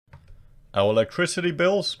Our electricity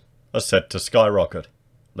bills are set to skyrocket.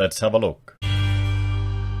 Let's have a look.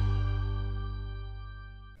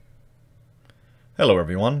 Hello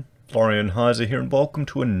everyone, Florian.Heise here and welcome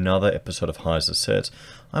to another episode of HeiseSays.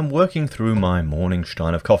 I'm working through my morning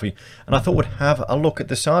stein of coffee and I thought we'd have a look at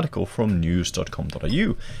this article from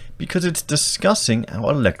news.com.au because it's discussing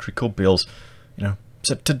our electrical bills,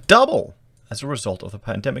 set to double as a result of the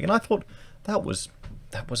pandemic. And I thought that was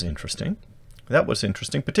interesting. That was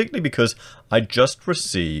interesting, particularly because I just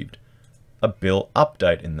received a bill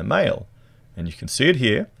update in the mail. And you can see it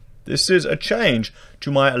here. This is a change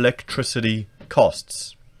to my electricity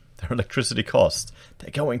costs. Their electricity costs.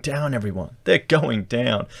 They're going down, everyone. They're going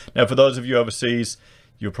down. Now, for those of you overseas,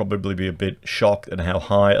 you'll probably be a bit shocked at how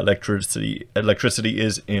high electricity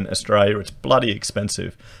is in Australia. It's bloody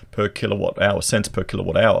expensive per kilowatt hour, cents per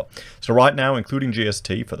kilowatt hour. So right now, including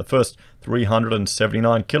GST, for the first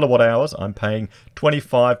 379 kilowatt hours, I'm paying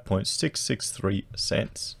 25.663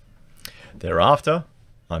 cents. Thereafter,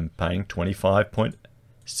 I'm paying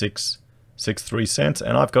 25.663 cents,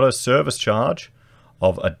 and I've got a service charge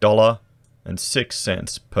of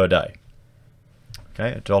 $1.06 per day.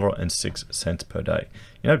 Okay, $1.06 per day.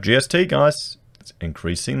 GST, guys, it's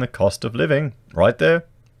increasing the cost of living. Right there.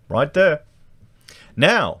 Right there.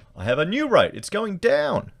 Now, I have a new rate. It's going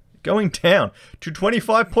down. Going down to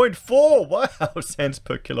 25.4. Wow, cents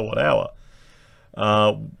per kilowatt hour.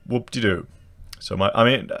 Whoop-de-doo. So,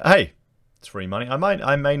 hey, it's free money.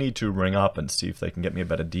 I may need to ring up and see if they can get me a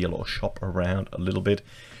better deal or shop around a little bit.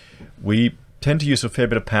 We tend to use a fair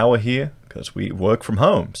bit of power here because we work from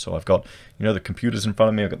home. So I've got, the computers in front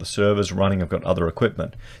of me. I've got the servers running. I've got other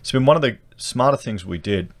equipment. It's been one of the smarter things we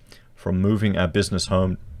did from moving our business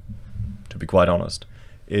home, to be quite honest,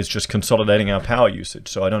 is just consolidating our power usage.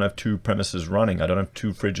 So I don't have two premises running. I don't have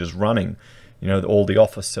two fridges running. All the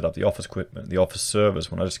office setup, the office equipment, the office servers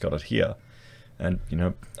when I just got it here. And,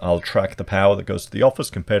 I'll track the power that goes to the office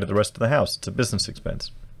compared to the rest of the house. It's a business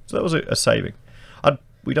expense. So that was a saving.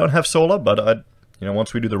 We don't have solar, but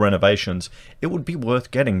once we do the renovations, it would be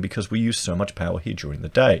worth getting because we use so much power here during the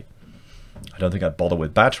day. I don't think I'd bother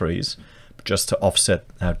with batteries, but just to offset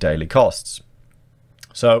our daily costs.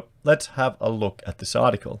 So let's have a look at this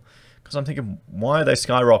article because I'm thinking, why are they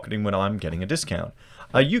skyrocketing when I'm getting a discount?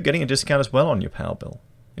 Are you getting a discount as well on your power bill?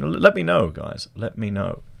 Let me know, guys. Let me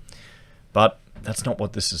know. But that's not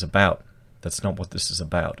what this is about. That's not what this is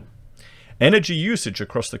about. Energy usage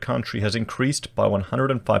across the country has increased by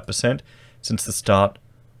 105% since the start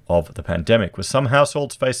of the pandemic, with some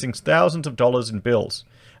households facing thousands of dollars in bills.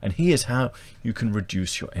 And here's how you can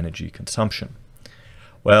reduce your energy consumption.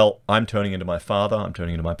 Well, I'm turning into my father, I'm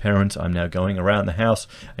turning into my parents, I'm now going around the house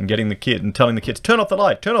and getting the kid and telling the kids, turn off the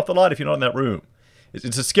light if you're not in that room.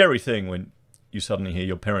 It's a scary thing when you suddenly hear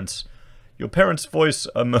your parents' voice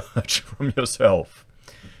emerge from yourself.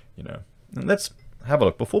 And let's have a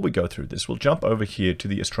look. Before we go through this, we'll jump over here to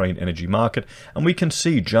the Australian energy market and we can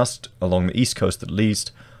see just along the east coast at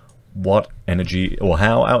least what energy or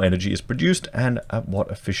how our energy is produced and at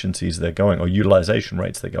what efficiencies they're going or utilization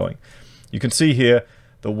rates they're going. You can see here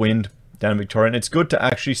the wind down in Victoria, and it's good to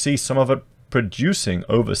actually see some of it producing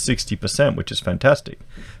over 60%, which is fantastic.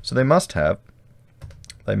 So they must have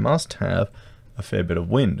a fair bit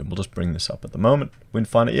of wind, and we'll just bring this up at the moment. Wind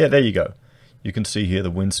finder, yeah, there you go. You can see here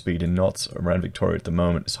the wind speed in knots around Victoria at the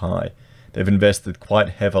moment is high. They've invested quite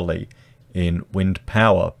heavily in wind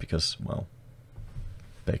power because, well,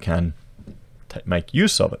 they can make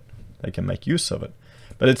use of it. They can make use of it.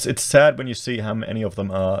 But it's sad when you see how many of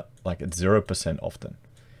them are like at 0% often.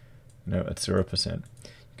 At 0%. You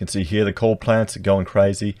can see here the coal plants are going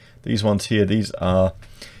crazy. These ones here, you'll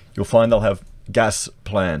find they'll have gas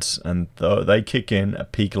plants and they kick in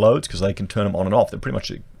at peak loads because they can turn them on and off. They're pretty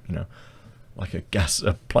much, like a gas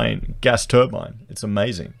turbine. It's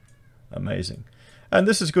amazing. Amazing. And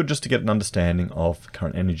this is good just to get an understanding of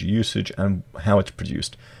current energy usage and how it's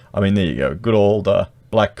produced. There you go. Good old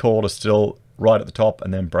black coal is still right at the top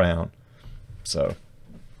and then brown. So,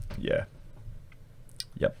 yeah.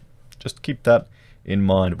 Yep. Just keep that in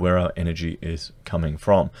mind where our energy is coming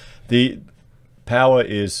from. The power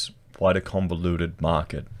is quite a convoluted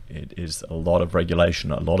market. It is a lot of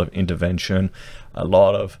regulation, a lot of intervention, a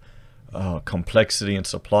lot of complexity and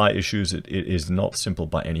supply issues. It is not simple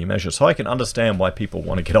by any measure. So I can understand why people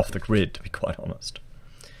want to get off the grid, to be quite honest.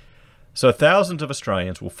 So thousands of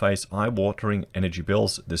Australians will face eye-watering energy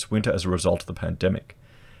bills this winter as a result of the pandemic.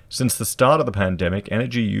 Since the start of the pandemic,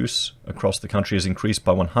 energy use across the country has increased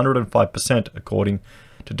by 105% according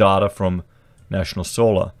to data from National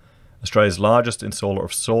Solar, Australia's largest installer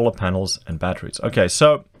of solar panels and batteries. Okay,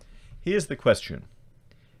 so here's the question.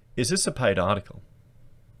 Is this a paid article?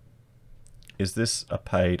 is this a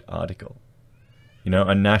paid article? You know,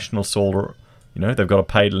 a national solar, you know, they've got a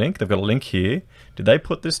paid link. They've got a link here. Did they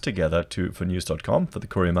put this together for news.com, for the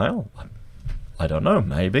Courier Mail? I don't know.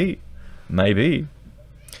 Maybe. Maybe.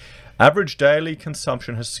 Average daily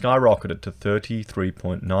consumption has skyrocketed to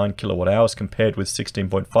 33.9 kilowatt hours compared with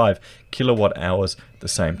 16.5 kilowatt hours the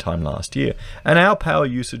same time last year. And our power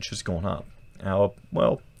usage has gone up.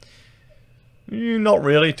 Well, not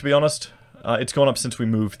really, to be honest. It's gone up since we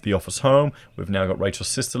moved the office home. We've now got Rachel's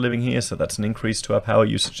sister living here, so that's an increase to our power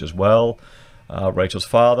usage as well. Rachel's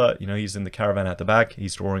father, you know, he's in the caravan at the back.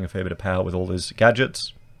 He's drawing a fair bit of power with all his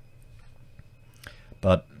gadgets.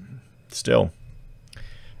 But still.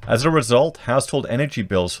 As a result, household energy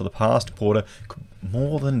bills for the past quarter could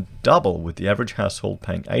more than double, with the average household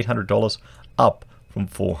paying $800, up from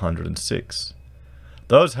 $406.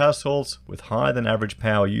 Those households with higher than average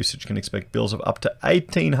power usage can expect bills of up to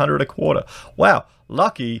 $1,800 a quarter. Wow,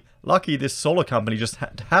 lucky this solar company just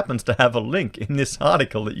happens to have a link in this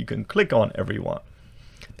article that you can click on, everyone.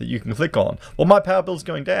 That you can click on. Well, my power bill's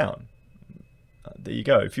going down. There you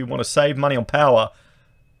go. If you want to save money on power,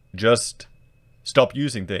 just stop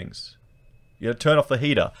using things. You know, turn off the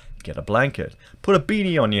heater, get a blanket, put a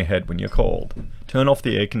beanie on your head when you're cold, turn off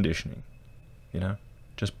the air conditioning. You know,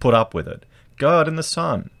 just put up with it. Go out in the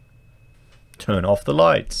sun. Turn off the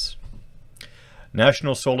lights.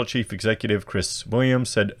 National Solar Chief Executive Chris Williams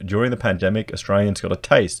said during the pandemic, Australians got a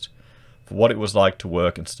taste for what it was like to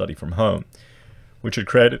work and study from home, which had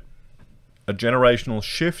created a generational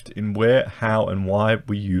shift in where, how, and why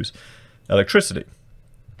we use electricity.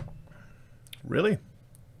 Really?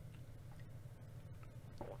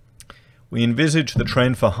 We envisage the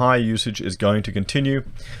trend for high usage is going to continue,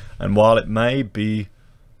 and while it may be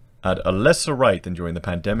at a lesser rate than during the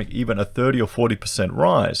pandemic, even a 30 or 40%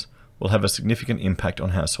 rise will have a significant impact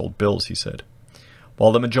on household bills, he said.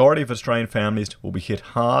 While the majority of Australian families will be hit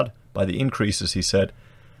hard by the increases, he said,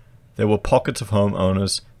 there were pockets of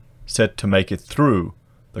homeowners set to make it through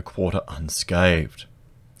the quarter unscathed.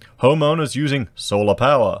 Homeowners using solar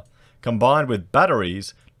power, combined with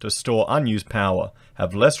batteries to store unused power,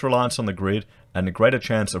 have less reliance on the grid and a greater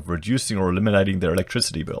chance of reducing or eliminating their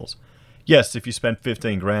electricity bills. Yes, if you spend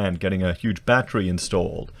 15 grand getting a huge battery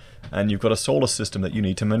installed and you've got a solar system that you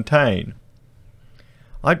need to maintain.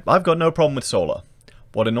 I've got no problem with solar.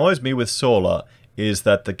 What annoys me with solar is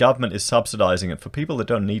that the government is subsidizing it for people that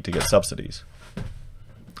don't need to get subsidies.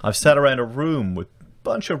 I've sat around a room with a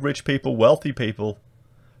bunch of rich people, wealthy people,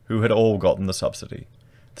 who had all gotten the subsidy.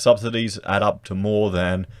 The subsidies add up to more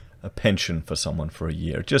than a pension for someone for a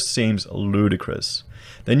year. It just seems ludicrous.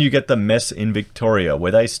 Then you get the mess in Victoria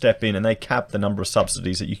where they step in and they cap the number of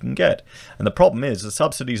subsidies that you can get. And the problem is the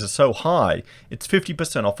subsidies are so high, it's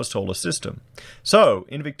 50% off a solar system. So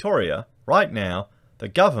in Victoria, right now, the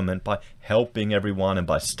government, by helping everyone and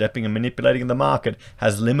by stepping and manipulating the market,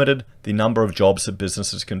 has limited the number of jobs that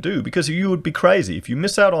businesses can do. Because you would be crazy. If you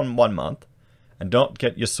miss out on 1 month and don't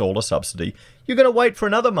get your solar subsidy, you're going to wait for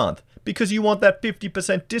another month because you want that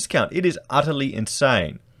 50% discount. It is utterly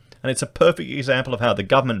insane. And it's a perfect example of how the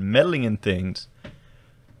government meddling in things,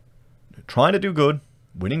 trying to do good,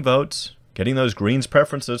 winning votes, getting those Greens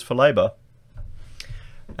preferences for Labour,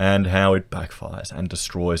 and how it backfires and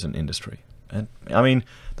destroys an industry. And I mean,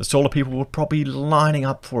 the solar people were probably lining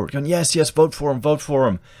up for it, going, yes, yes, vote for them, vote for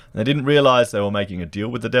them. And they didn't realize they were making a deal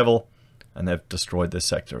with the devil, and they've destroyed their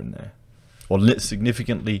sector in there. Or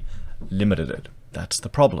significantly limited it. That's the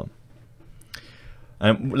problem.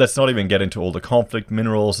 And let's not even get into all the conflict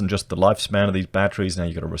minerals and just the lifespan of these batteries. Now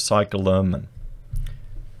you've got to recycle them, and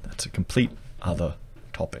that's a complete other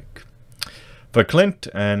topic. For Clint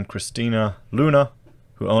and Christina Luna,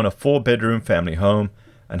 who own a 4-bedroom family home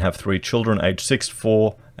and have 3 children aged 6,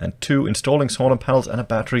 4, and 2, installing solar panels and a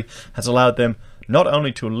battery has allowed them not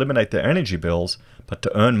only to eliminate their energy bills, but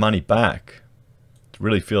to earn money back. It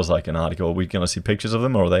really feels like an article. Are we going to see pictures of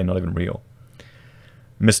them, or are they not even real?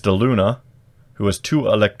 Mr. Luna, who has 2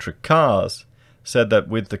 electric cars, said that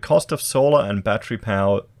with the cost of solar and battery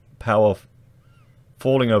power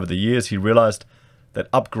falling over the years, he realized that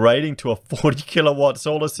upgrading to a 40 kilowatt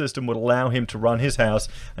solar system would allow him to run his house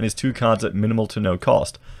and his 2 cars at minimal to no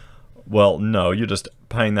cost. Well, no, you're just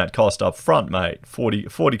paying that cost up front, mate. 40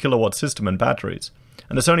 kilowatt system and batteries.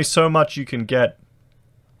 And there's only so much you can get.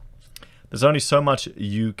 There's only so much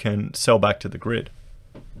you can sell back to the grid.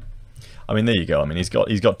 I mean, there you go. I mean, he's got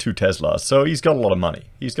 2 Teslas, so he's got a lot of money.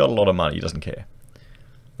 He's got a lot of money. He doesn't care.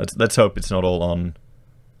 Let's hope it's not all on.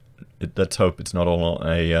 Let's hope it's not all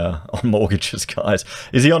on mortgages, guys.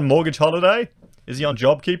 Is he on mortgage holiday? Is he on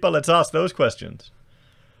JobKeeper? Let's ask those questions.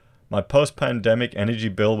 My post-pandemic energy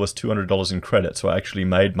bill was $200 in credit, so I actually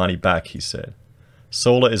made money back, he said.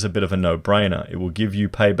 Solar is a bit of a no-brainer. It will give you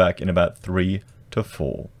payback in about 3 to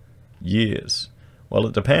 4 years. Well,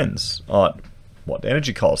 it depends on what the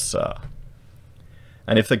energy costs are.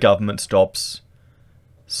 And if the government stops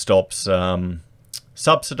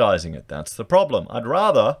subsidizing it, that's the problem. I'd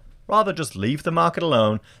rather just leave the market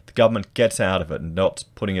alone. The government gets out of it and not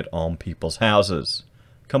putting it on people's houses.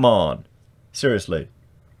 Come on. Seriously.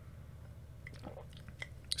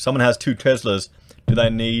 Someone has 2 Teslas. Do they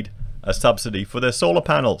need a subsidy for their solar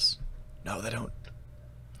panels? No, they don't.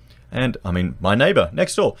 And, I mean, my neighbor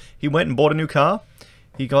next door, he went and bought a new car.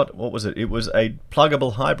 He got, what was it? It was a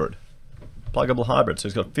pluggable hybrid. Pluggable hybrid. So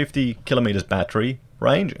he's got 50 kilometers battery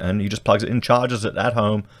range, and he just plugs it in, charges it at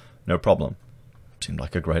home, no problem. Seemed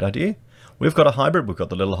like a great idea. We've got a hybrid. We've got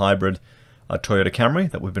the little hybrid Toyota Camry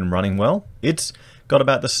that we've been running well. It's got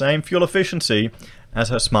about the same fuel efficiency as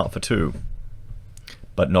her Smart for 2,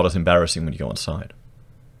 but not as embarrassing when you go inside.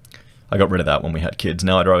 I got rid of that when we had kids.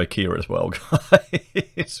 Now I drive a Kia as well,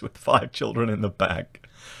 guys, with 5 children in the back.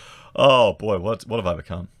 Oh boy, what have I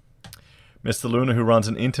become? Mr. Luna, who runs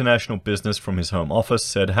an international business from his home office,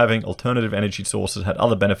 said having alternative energy sources had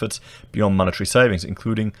other benefits beyond monetary savings,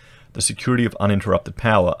 including the security of uninterrupted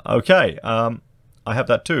power. Okay, I have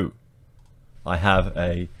that too. I have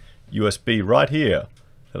a USB right here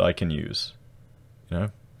that I can use. You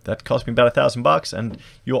know, that cost me about $1,000, and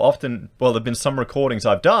you'll often, well, there've been some recordings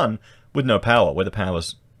I've done with no power, where the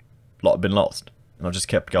power's been lost, and I've just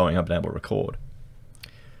kept going. I've been able to record.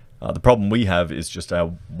 The problem we have is just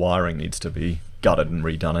our wiring needs to be gutted and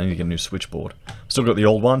redone. I need to get a new switchboard. Still got the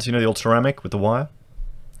old ones, you know, the old ceramic with the wire.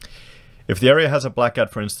 If the area has a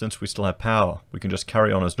blackout, for instance, we still have power. We can just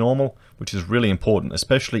carry on as normal, which is really important,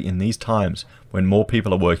 especially in these times when more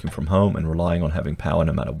people are working from home and relying on having power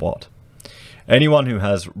no matter what. Anyone who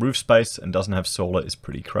has roof space and doesn't have solar is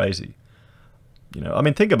pretty crazy. You know, I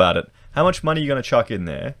mean, think about it. How much money are you going to chuck in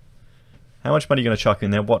there? How much money are you going to chuck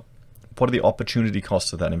in there? What are the opportunity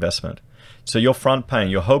costs of that investment? So you're front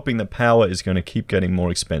paying. You're hoping that power is going to keep getting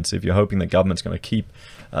more expensive. You're hoping the government's going to keep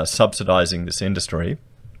subsidizing this industry.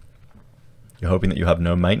 You're hoping that you have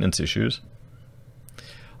no maintenance issues.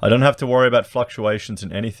 I don't have to worry about fluctuations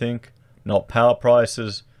in anything. Not power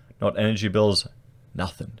prices, not energy bills,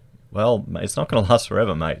 nothing. Well, it's not going to last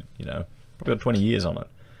forever, mate. You know, probably got 20 years on it.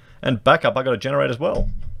 And backup, I got to generate as well.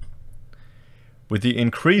 With the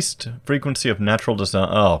increased frequency of natural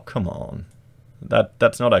disaster... Oh, come on.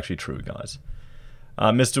 That's not actually true, guys.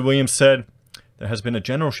 Mr. Williams said, there has been a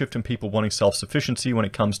general shift in people wanting self-sufficiency when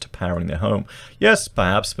it comes to powering their home. Yes,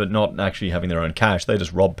 perhaps, but not actually having their own cash. They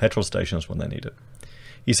just rob petrol stations when they need it.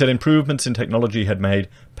 He said improvements in technology had made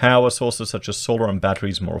power sources such as solar and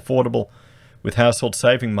batteries more affordable, with households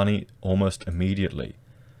saving money almost immediately.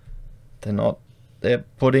 They're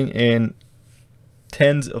putting in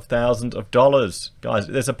tens of thousands of dollars. Guys,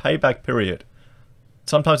 there's a payback period.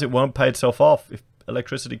 Sometimes it won't pay itself off if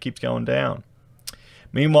electricity keeps going down.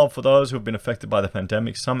 Meanwhile, for those who have been affected by the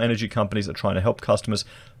pandemic, some energy companies are trying to help customers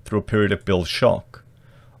through a period of bill shock.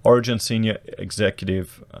 Origin Senior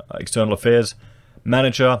Executive External Affairs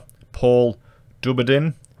Manager Paul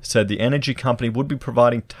Dubadin said the energy company would be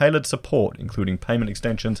providing tailored support, including payment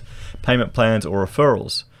extensions, payment plans, or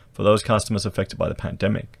referrals for those customers affected by the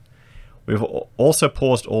pandemic. We've also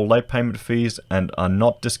paused all late payment fees and are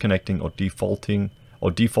not disconnecting or default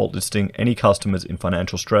listing any customers in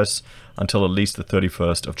financial stress until at least the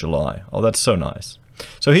 31st of July. Oh, that's so nice.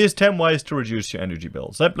 So here's 10 ways to reduce your energy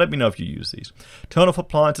bills. Let me know if you use these. Turn off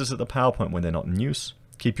appliances at the power point when they're not in use.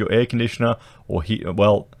 Keep your air conditioner or heat.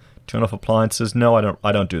 Well, turn off appliances. No,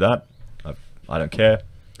 I don't do that. I don't care.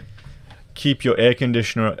 Keep your air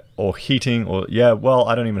conditioner or heating or well,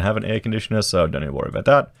 I don't even have an air conditioner, so don't even worry about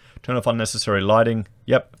that. Turn off unnecessary lighting.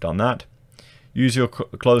 Yep, done that. Use your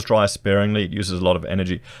clothes dryer sparingly. It uses a lot of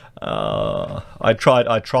energy. I try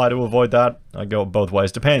to avoid that. I go both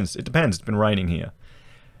ways. Depends. It depends. It's been raining here.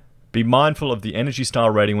 Be mindful of the Energy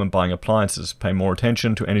Star rating when buying appliances. Pay more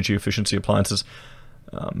attention to energy efficiency appliances.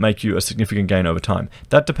 Make you a significant gain over time.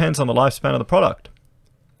 That depends on the lifespan of the product.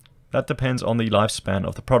 That depends on the lifespan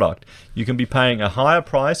of the product. You can be paying a higher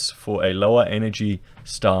price for a lower Energy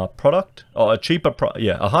Star product, or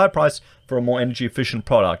a higher price for a more energy efficient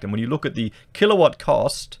product. And when you look at the kilowatt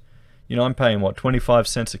cost, you know, I'm paying what, 25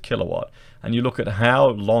 cents a kilowatt. And you look at how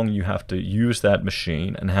long you have to use that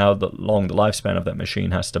machine and how long the lifespan of that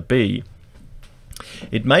machine has to be.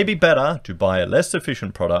 It may be better to buy a less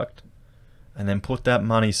efficient product and then put that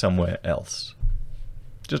money somewhere else.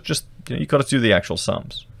 Just you know, you've got to do the actual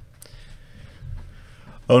sums.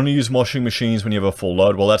 Only use washing machines when you have a full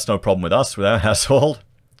load. Well, that's no problem with us, with our household.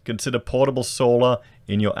 Consider portable solar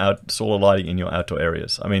in your solar lighting in your outdoor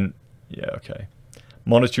areas. I mean, yeah, okay.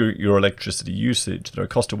 Monitor your electricity usage. There are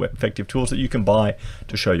cost-effective tools that you can buy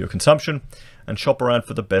to show your consumption, and shop around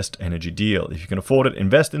for the best energy deal. If you can afford it,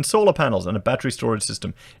 invest in solar panels and a battery storage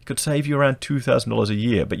system. It could save you around $2,000 a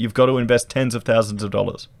year, but you've got to invest tens of thousands of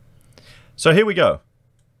dollars. So here we go.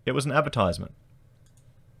 It was an advertisement.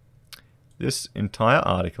 This entire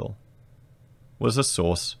article was a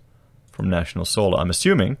source from National Solar, I'm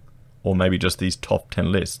assuming, or maybe just these top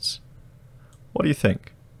 10 lists. What do you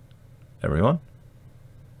think, everyone?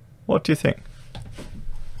 What do you think?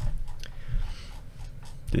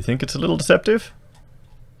 Do you think it's a little deceptive?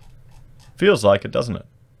 Feels like it, doesn't it?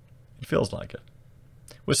 It feels like it.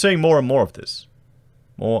 We're seeing more and more of this.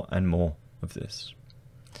 More and more of this.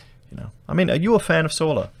 You know, I mean, are you a fan of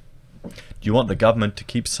solar? Do you want the government to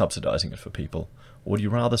keep subsidizing it for people? Or do you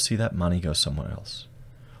rather see that money go somewhere else?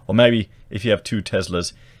 Or maybe, if you have 2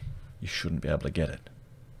 Teslas, you shouldn't be able to get it.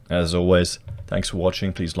 As always, thanks for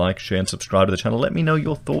watching. Please like, share, and subscribe to the channel. Let me know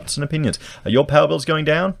your thoughts and opinions. Are your power bills going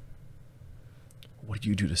down? What do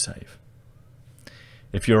you do to save?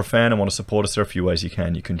 If you're a fan and want to support us, there are a few ways you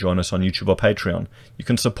can. You can join us on YouTube or Patreon. You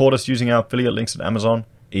can support us using our affiliate links at Amazon,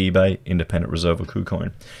 eBay, Independent Reserve, or Kucoin.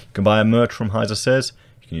 You can buy our merch from HeiseSays.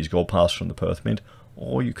 You can use Gold Pass from the Perth Mint,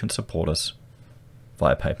 or you can support us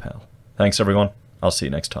via PayPal. Thanks, everyone. I'll see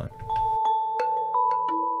you next time.